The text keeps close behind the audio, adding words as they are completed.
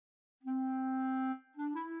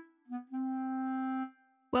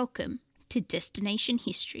Welcome to Destination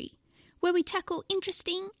History, where we tackle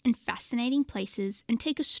interesting and fascinating places and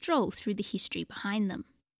take a stroll through the history behind them.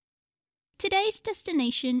 Today's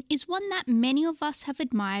destination is one that many of us have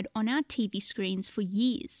admired on our TV screens for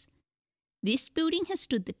years. This building has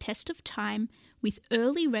stood the test of time with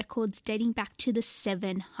early records dating back to the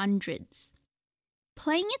 700s.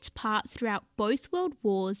 Playing its part throughout both world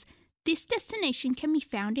wars, this destination can be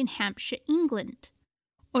found in Hampshire, England.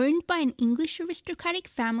 Owned by an English aristocratic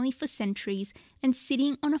family for centuries and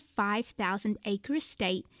sitting on a 5,000-acre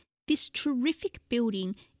estate, this terrific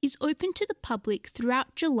building is open to the public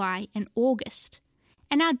throughout July and August.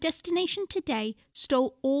 And our destination today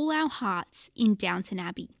stole all our hearts in Downton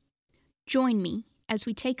Abbey. Join me as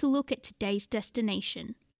we take a look at today's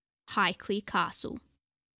destination, Highclere Castle.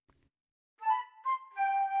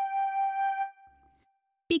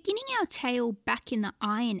 Beginning our tale back in the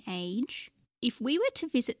Iron Age, if we were to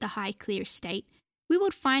visit the Highclere estate, we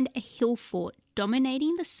would find a hill fort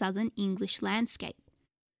dominating the southern English landscape.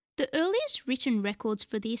 The earliest written records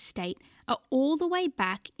for the estate are all the way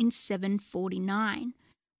back in 749,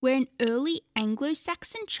 where an early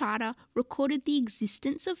Anglo-Saxon charter recorded the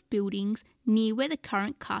existence of buildings near where the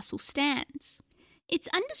current castle stands. It's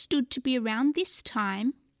understood to be around this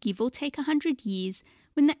time, give or take 100 years,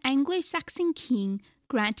 when the Anglo-Saxon king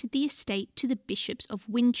granted the estate to the bishops of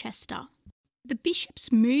Winchester. The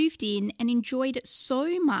bishops moved in and enjoyed it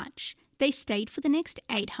so much they stayed for the next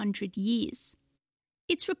 800 years.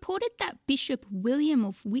 It's reported that Bishop William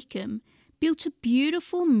of Wykeham built a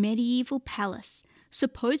beautiful medieval palace,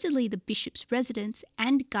 supposedly the bishop's residence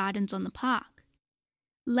and gardens on the park.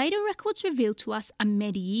 Later records reveal to us a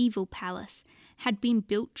medieval palace had been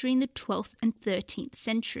built during the 12th and 13th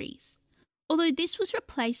centuries, although this was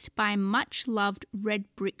replaced by a much-loved red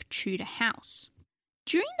brick Tudor house.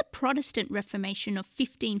 During the Protestant Reformation of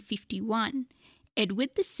 1551, Edward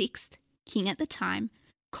VI, king at the time,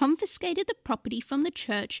 confiscated the property from the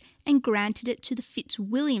church and granted it to the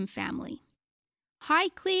Fitzwilliam family.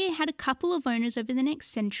 Highclere had a couple of owners over the next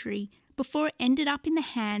century before it ended up in the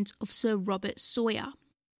hands of Sir Robert Sawyer.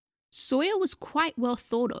 Sawyer was quite well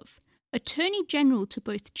thought of. Attorney General to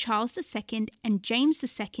both Charles II and James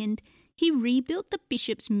II, he rebuilt the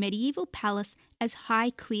bishop's medieval palace as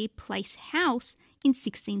Highclere Place House in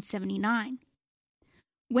 1679.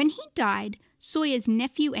 When he died, Sawyer's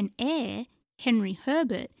nephew and heir, Henry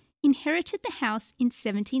Herbert, inherited the house in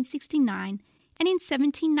 1769, and in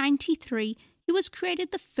 1793 he was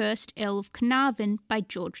created the first Earl of Carnarvon by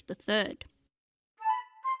George III.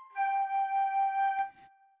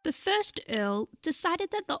 The first Earl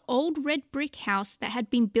decided that the old red brick house that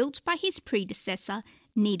had been built by his predecessor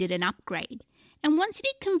needed an upgrade, and wanted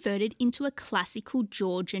it converted into a classical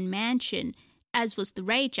Georgian mansion, as was the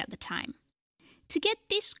rage at the time. To get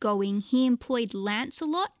this going, he employed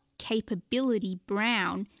Lancelot Capability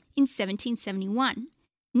Brown in 1771,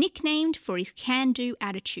 nicknamed for his can-do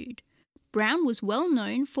attitude. Brown was well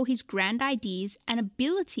known for his grand ideas and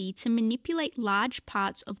ability to manipulate large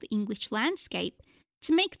parts of the English landscape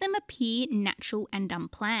to make them appear natural and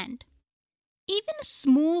unplanned. Even a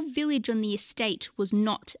small village on the estate was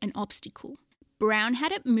not an obstacle. Brown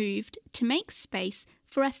had it moved to make space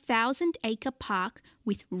for a 1,000-acre park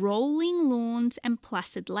with rolling lawns and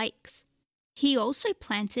placid lakes. He also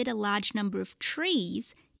planted a large number of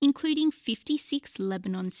trees, including 56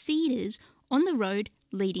 Lebanon cedars, on the road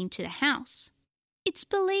leading to the house. It's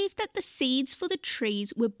believed that the seeds for the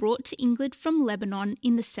trees were brought to England from Lebanon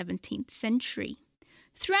in the 17th century.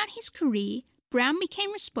 Throughout his career, Brown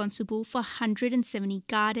became responsible for 170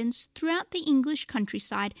 gardens throughout the English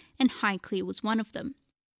countryside, and Highclere was one of them.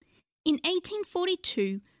 In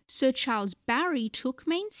 1842, Sir Charles Barry took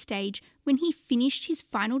main stage when he finished his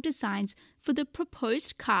final designs for the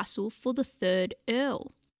proposed castle for the third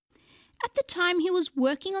Earl. At the time, he was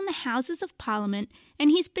working on the Houses of Parliament,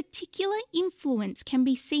 and his particular influence can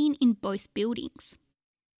be seen in both buildings.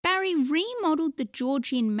 Barry remodelled the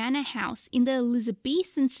Georgian manor house in the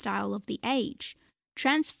Elizabethan style of the age,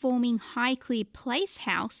 transforming Highclere Place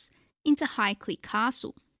House into Highclere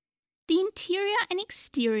Castle. The interior and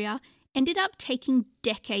exterior ended up taking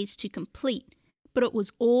decades to complete, but it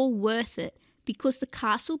was all worth it because the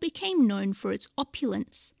castle became known for its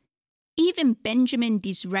opulence. Even Benjamin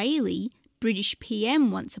Disraeli, British PM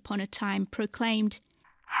once upon a time, proclaimed,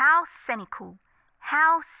 "How scenical,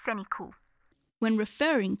 how scenical," when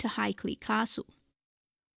referring to Highclere Castle.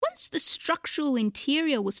 Once the structural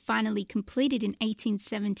interior was finally completed in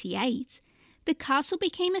 1878, the castle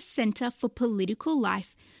became a centre for political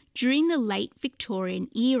life during the late Victorian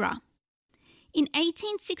era. In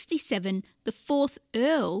 1867, the fourth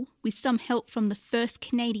Earl, with some help from the first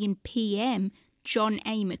Canadian PM, John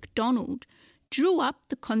A. Macdonald, drew up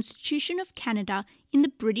the Constitution of Canada in the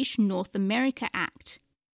British North America Act.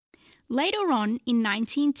 Later on, in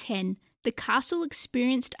 1910, the castle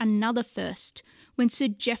experienced another first when Sir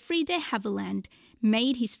Geoffrey de Havilland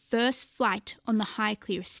made his first flight on the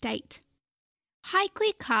Highclere estate.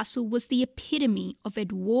 Highclere Castle was the epitome of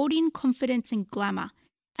Edwardian confidence and glamour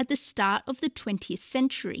at the start of the 20th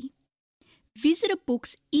century. Visitor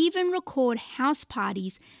books even record house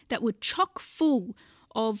parties that were chock full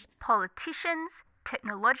of politicians,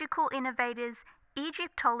 technological innovators,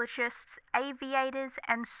 Egyptologists, aviators,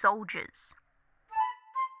 and soldiers.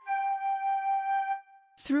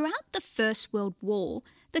 Throughout the First World War,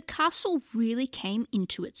 the castle really came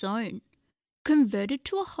into its own. Converted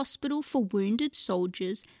to a hospital for wounded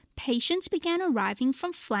soldiers, patients began arriving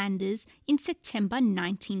from Flanders in September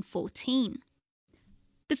 1914.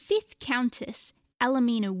 The fifth Countess,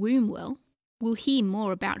 Alamina Wombwell, we'll hear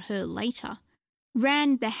more about her later,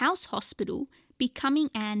 ran the house hospital, becoming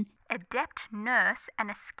an adept nurse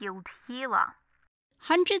and a skilled healer.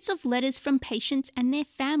 Hundreds of letters from patients and their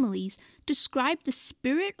families describe the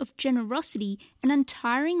spirit of generosity and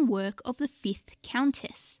untiring work of the fifth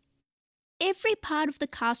Countess. Every part of the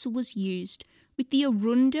castle was used, with the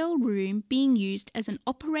Arundel room being used as an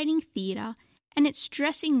operating theatre and its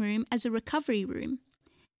dressing room as a recovery room.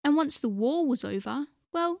 And once the war was over,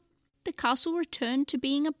 well, the castle returned to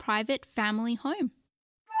being a private family home.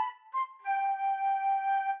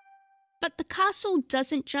 But the castle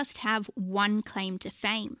doesn't just have one claim to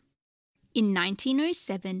fame. In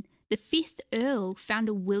 1907, the fifth Earl found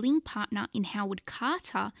a willing partner in Howard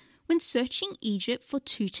Carter when searching Egypt for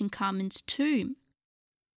Tutankhamun's tomb.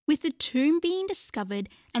 With the tomb being discovered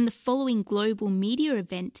and the following global media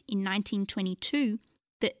event in 1922,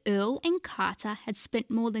 the Earl and Carter had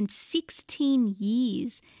spent more than 16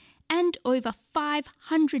 years and over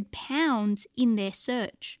 £500 in their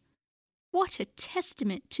search. What a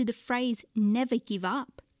testament to the phrase never give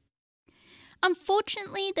up.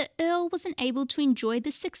 Unfortunately, the Earl wasn't able to enjoy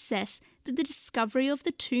the success that the discovery of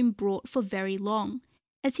the tomb brought for very long,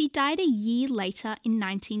 as he died a year later in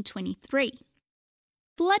 1923.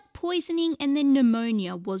 Blood poisoning and then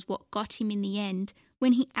pneumonia was what got him in the end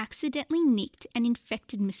when he accidentally nicked an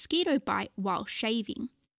infected mosquito bite while shaving.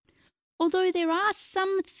 Although there are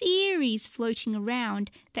some theories floating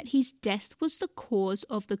around that his death was the cause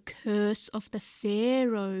of the curse of the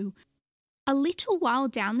pharaoh. A little while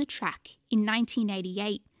down the track, in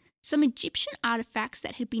 1988, some Egyptian artefacts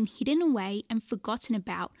that had been hidden away and forgotten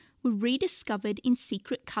about were rediscovered in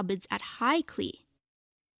secret cupboards at Highclere.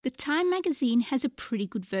 The Time magazine has a pretty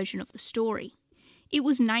good version of the story. It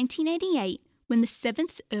was 1988 when the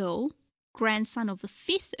 7th Earl, grandson of the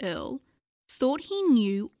 5th Earl, thought he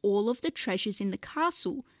knew all of the treasures in the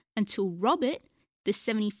castle until Robert, the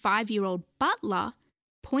 75-year-old butler,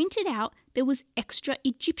 pointed out there was extra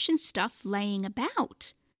Egyptian stuff laying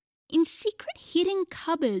about. In secret hidden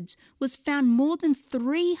cupboards was found more than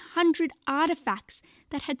 300 artefacts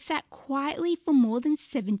that had sat quietly for more than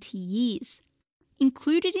 70 years.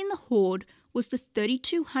 Included in the hoard was the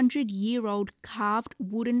 3,200-year-old carved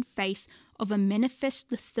wooden face of Amenhotep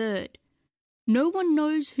III. No one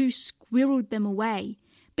knows who squirreled them away,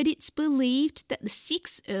 but it's believed that the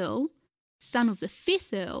 6th Earl, son of the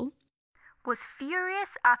 5th Earl, was furious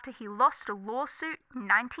after he lost a lawsuit in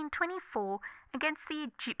 1924 against the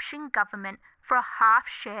Egyptian government for a half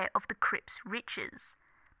share of the crypt's riches.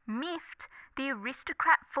 Miffed, the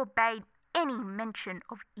aristocrat forbade any mention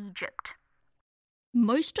of Egypt.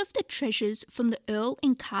 Most of the treasures from the Earl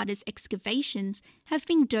and Carter's excavations have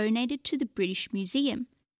been donated to the British Museum,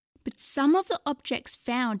 but some of the objects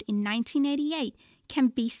found in 1988 can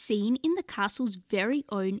be seen in the castle's very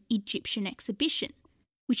own Egyptian exhibition,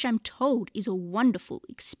 which I'm told is a wonderful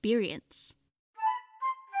experience.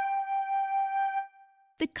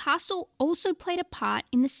 The castle also played a part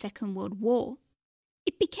in the Second World War.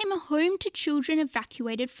 It became a home to children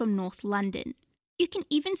evacuated from North London. You can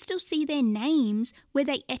even still see their names where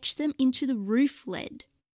they etched them into the roof lead.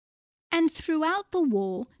 And throughout the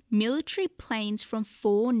war, military planes from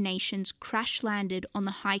 4 nations crash-landed on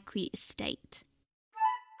the Highclere estate.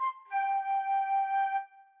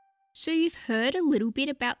 So you've heard a little bit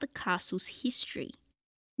about the castle's history.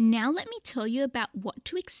 Now let me tell you about what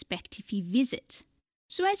to expect if you visit.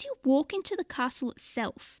 So as you walk into the castle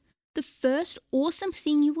itself, the first awesome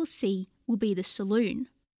thing you will see will be the saloon.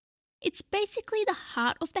 It's basically the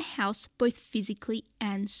heart of the house both physically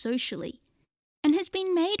and socially, and has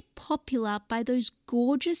been made popular by those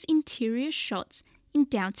gorgeous interior shots in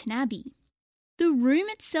Downton Abbey. The room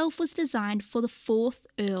itself was designed for the 4th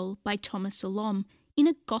Earl by Thomas Allom in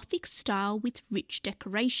a Gothic style with rich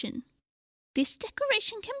decoration. This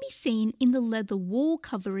decoration can be seen in the leather wall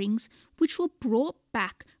coverings which were brought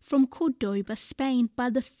back from Cordoba, Spain by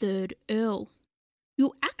the 3rd Earl.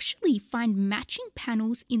 You'll actually find matching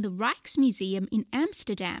panels in the Rijksmuseum in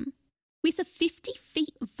Amsterdam. With a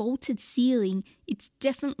 50-feet vaulted ceiling, it's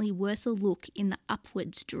definitely worth a look in the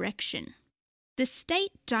upwards direction. The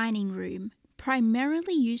state dining room,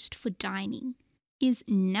 primarily used for dining, is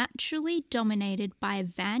naturally dominated by a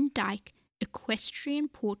Van Dyck equestrian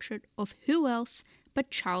portrait of who else but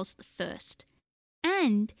Charles I,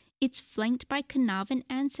 and it's flanked by Carnarvon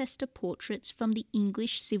ancestor portraits from the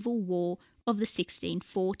English Civil War of the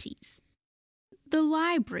 1640s. The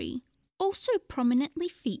library, also prominently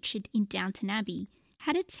featured in Downton Abbey,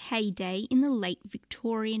 had its heyday in the late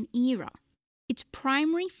Victorian era. Its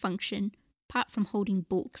primary function, apart from holding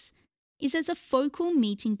books, is as a focal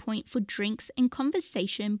meeting point for drinks and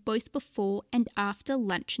conversation both before and after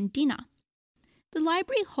lunch and dinner. The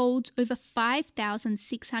library holds over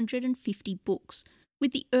 5,650 books,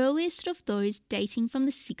 with the earliest of those dating from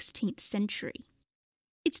the 16th century.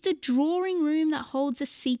 It's the drawing room that holds a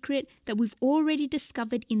secret that we've already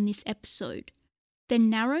discovered in this episode. The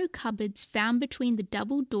narrow cupboards found between the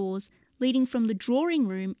double doors leading from the drawing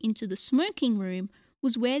room into the smoking room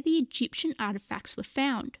was where the Egyptian artefacts were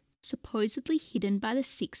found, supposedly hidden by the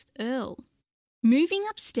 6th Earl. Moving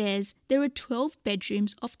upstairs, there are 12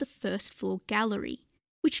 bedrooms off the first floor gallery,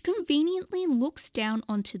 which conveniently looks down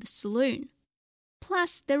onto the saloon.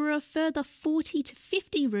 Plus, there are a further 40 to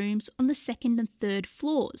 50 rooms on the 2nd and 3rd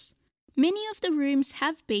floors. Many of the rooms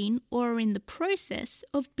have been or are in the process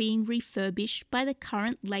of being refurbished by the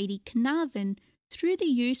current Lady Carnarvon through the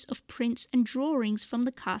use of prints and drawings from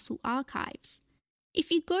the castle archives.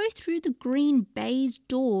 If you go through the green baize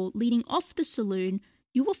door leading off the saloon,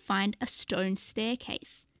 you will find a stone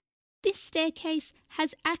staircase. This staircase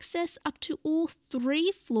has access up to all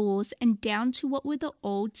 3 floors and down to what were the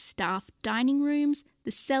old staff dining rooms,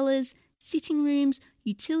 the cellars, sitting rooms,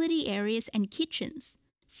 utility areas and kitchens.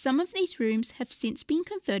 Some of these rooms have since been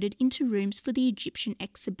converted into rooms for the Egyptian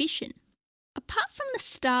exhibition. Apart from the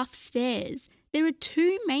staff stairs, there are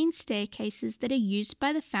 2 main staircases that are used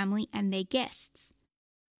by the family and their guests.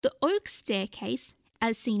 The oak staircase,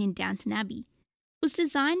 as seen in Downton Abbey, was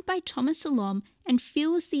designed by Thomas Allom and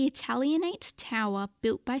fills the Italianate tower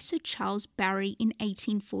built by Sir Charles Barry in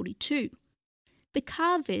 1842. The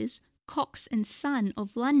carvers, Cox and Son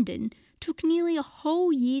of London, took nearly a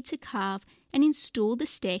whole year to carve and install the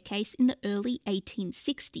staircase in the early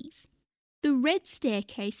 1860s. The red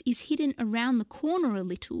staircase is hidden around the corner a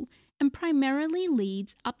little and primarily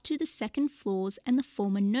leads up to the 2nd floors and the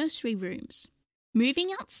former nursery rooms.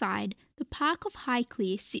 Moving outside, the Park of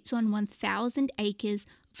Highclere sits on 1,000 acres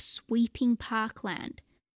of sweeping parkland,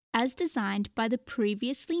 as designed by the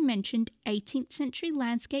previously mentioned 18th century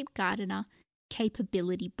landscape gardener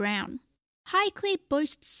Capability Brown. Highclere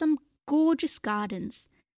boasts some gorgeous gardens.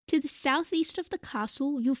 To the southeast of the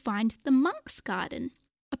castle, you'll find the Monk's Garden,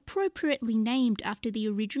 appropriately named after the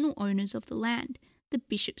original owners of the land, the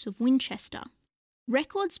Bishops of Winchester.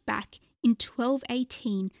 Records back in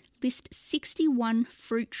 1218 list 61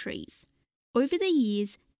 fruit trees. Over the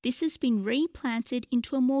years, this has been replanted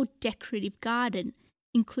into a more decorative garden,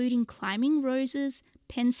 including climbing roses,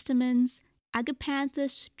 penstemons,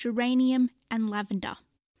 agapanthus, geranium, and lavender.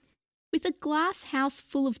 With a glass house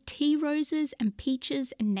full of tea roses and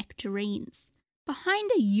peaches and nectarines.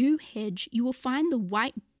 Behind a yew hedge, you will find the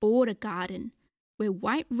white border garden, where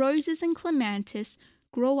white roses and clematis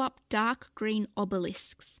grow up dark green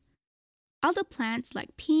obelisks. Other plants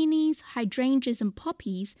like peonies, hydrangeas and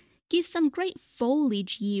poppies give some great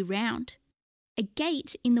foliage year-round. A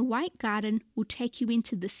gate in the white garden will take you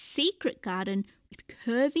into the secret garden with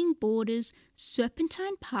curving borders,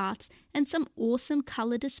 serpentine paths and some awesome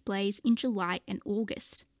colour displays in July and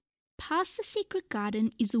August. Past the secret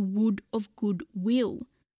garden is a wood of goodwill.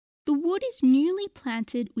 The wood is newly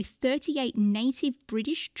planted with 38 native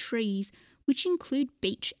British trees which include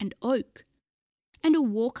beech and oak. And a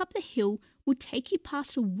walk up the hill will take you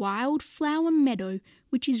past a wildflower meadow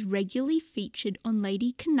which is regularly featured on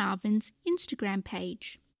Lady Carnarvon's Instagram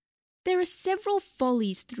page. There are several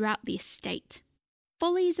follies throughout the estate.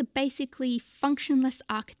 Follies are basically functionless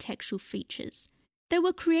architectural features. They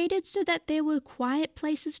were created so that there were quiet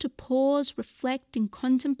places to pause, reflect and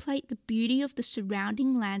contemplate the beauty of the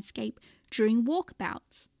surrounding landscape during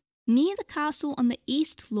walkabouts. Near the castle on the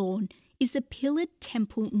east lawn is the pillared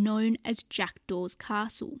temple known as Jackdaw's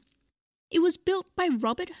Castle. It was built by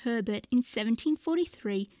Robert Herbert in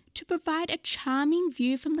 1743 to provide a charming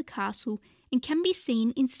view from the castle and can be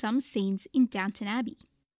seen in some scenes in Downton Abbey.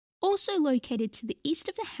 Also located to the east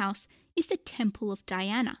of the house is the Temple of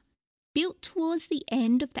Diana. built towards the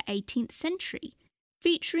end of the 18th century,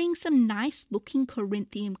 featuring some nice-looking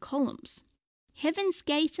Corinthian columns. Heaven's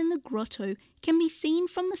Gate and the grotto can be seen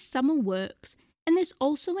from the summer works, and there's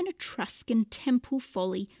also an Etruscan temple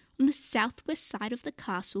folly on the southwest side of the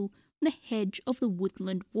castle on the hedge of the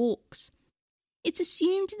woodland walks. It's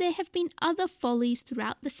assumed there have been other follies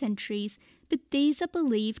throughout the centuries, but these are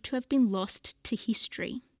believed to have been lost to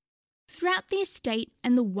history. Throughout the estate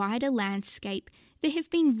and the wider landscape, there have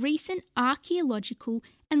been recent archaeological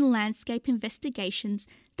and landscape investigations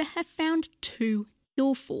that have found 2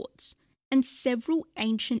 hill forts and several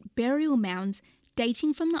ancient burial mounds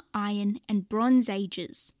dating from the Iron and Bronze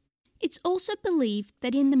Ages. It's also believed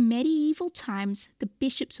that in the medieval times, the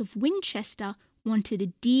bishops of Winchester wanted a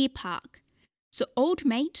deer park. So old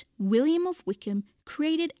mate William of Wykeham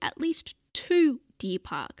created at least 2 deer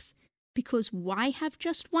parks, because why have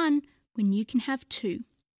just one when you can have 2,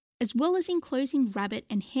 as well as enclosing rabbit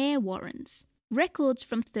and hare warrens. Records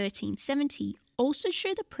from 1370 also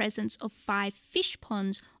show the presence of 5 fish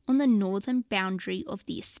ponds on the northern boundary of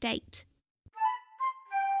the estate.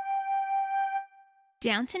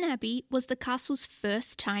 Downton Abbey was the castle's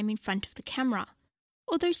first time in front of the camera,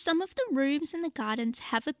 although some of the rooms and the gardens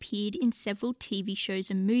have appeared in several TV shows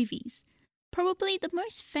and movies, probably the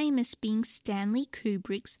most famous being Stanley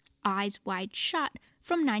Kubrick's Eyes Wide Shut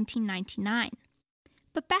from 1999.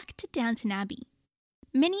 But back to Downton Abbey.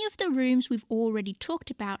 Many of the rooms we've already talked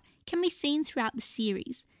about can be seen throughout the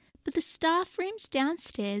series, but the staff rooms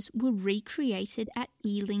downstairs were recreated at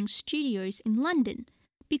Ealing Studios in London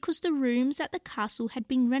because the rooms at the castle had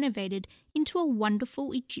been renovated into a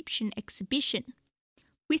wonderful Egyptian exhibition.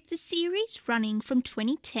 With the series running from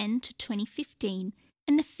 2010 to 2015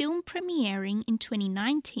 and the film premiering in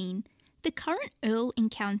 2019, the current Earl and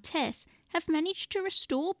Countess have managed to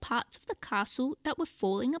restore parts of the castle that were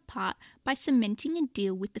falling apart by cementing a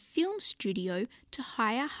deal with the film studio to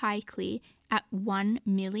hire Highclere at £1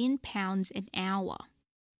 million an hour.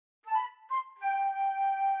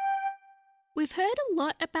 We've heard a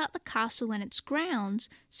lot about the castle and its grounds,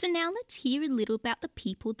 so now let's hear a little about the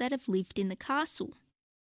people that have lived in the castle.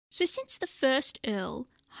 So since the first Earl,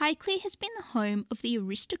 Highclere has been the home of the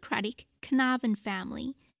aristocratic Carnarvon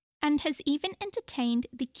family and has even entertained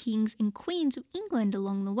the kings and queens of England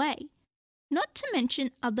along the way, not to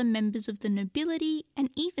mention other members of the nobility and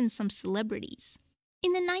even some celebrities.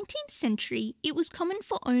 In the 19th century, it was common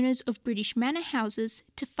for owners of British manor houses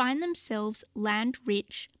to find themselves land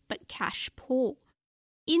rich but cash poor.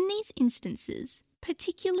 In these instances,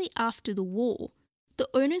 particularly after the war, the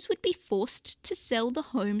owners would be forced to sell the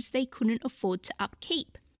homes they couldn't afford to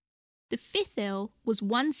upkeep. The 5th Earl was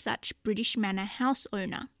one such British manor house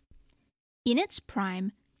owner. In its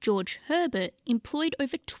prime, George Herbert employed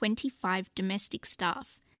over 25 domestic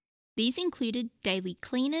staff. These included daily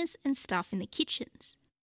cleaners and staff in the kitchens.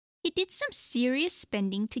 He did some serious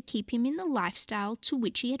spending to keep him in the lifestyle to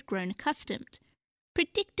which he had grown accustomed.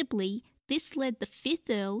 Predictably, this led the 5th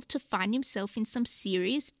Earl to find himself in some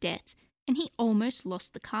serious debt, and he almost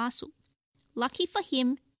lost the castle. Lucky for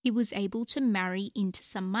him, he was able to marry into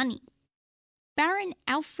some money. Baron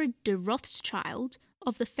Alfred de Rothschild,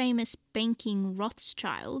 of the famous banking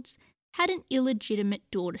Rothschilds, had an illegitimate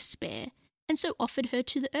daughter spare, and so offered her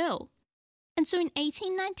to the Earl. And so in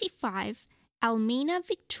 1895, Almina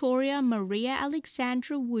Victoria Maria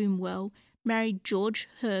Alexandra Wombwell married George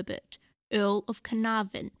Herbert, Earl of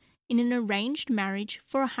Carnarvon, in an arranged marriage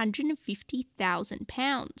for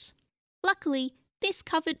 £150,000. Luckily, this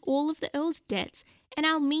covered all of the Earl's debts, and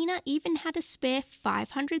Almina even had a spare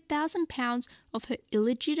 £500,000 of her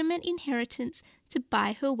illegitimate inheritance to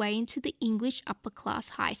buy her way into the English upper-class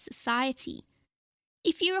high society.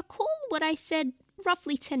 If you recall what I said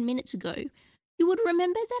roughly 10 minutes ago, you would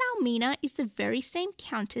remember that Almina is the very same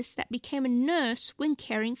countess that became a nurse when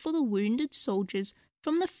caring for the wounded soldiers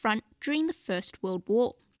from the front during the First World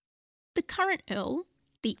War. The current Earl,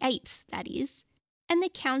 the 8th that is, and the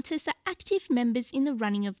Countess are active members in the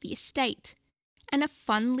running of the estate. And a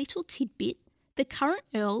fun little tidbit, the current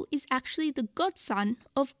Earl is actually the godson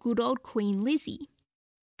of good old Queen Lizzie.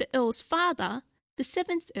 The Earl's father, the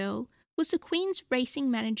 7th Earl, was the Queen's racing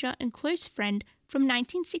manager and close friend from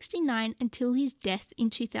 1969 until his death in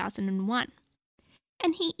 2001.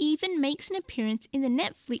 And he even makes an appearance in the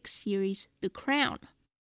Netflix series The Crown.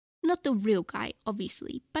 Not the real guy,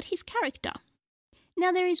 obviously, but his character.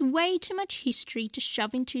 Now, there is way too much history to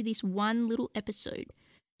shove into this one little episode,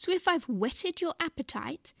 so if I've whetted your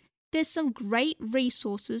appetite, there's some great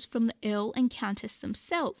resources from the Earl and Countess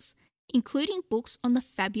themselves, including books on the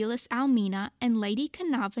fabulous Almina, and Lady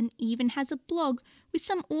Carnarvon even has a blog with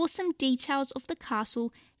some awesome details of the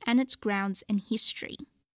castle and its grounds and history.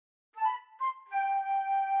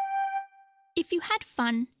 If you had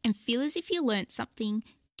fun and feel as if you learnt something,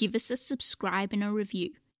 give us a subscribe and a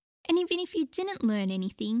review. And even if you didn't learn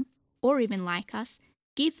anything, or even like us,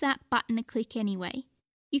 give that button a click anyway.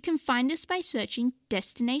 You can find us by searching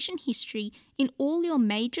Destination History in all your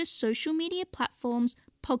major social media platforms,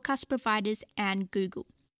 podcast providers, and Google.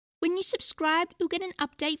 When you subscribe, you'll get an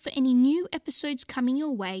update for any new episodes coming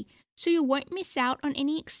your way, so you won't miss out on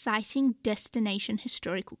any exciting destination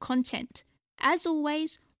historical content. As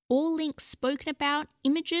always, all links spoken about,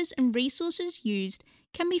 images and resources used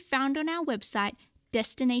can be found on our website,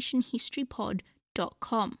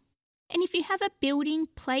 destinationhistorypod.com. And if you have a building,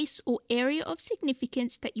 place or area of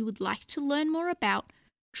significance that you would like to learn more about,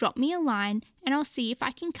 drop me a line and I'll see if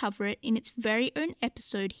I can cover it in its very own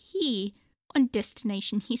episode here on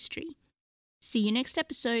Destination History. See you next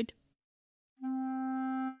episode.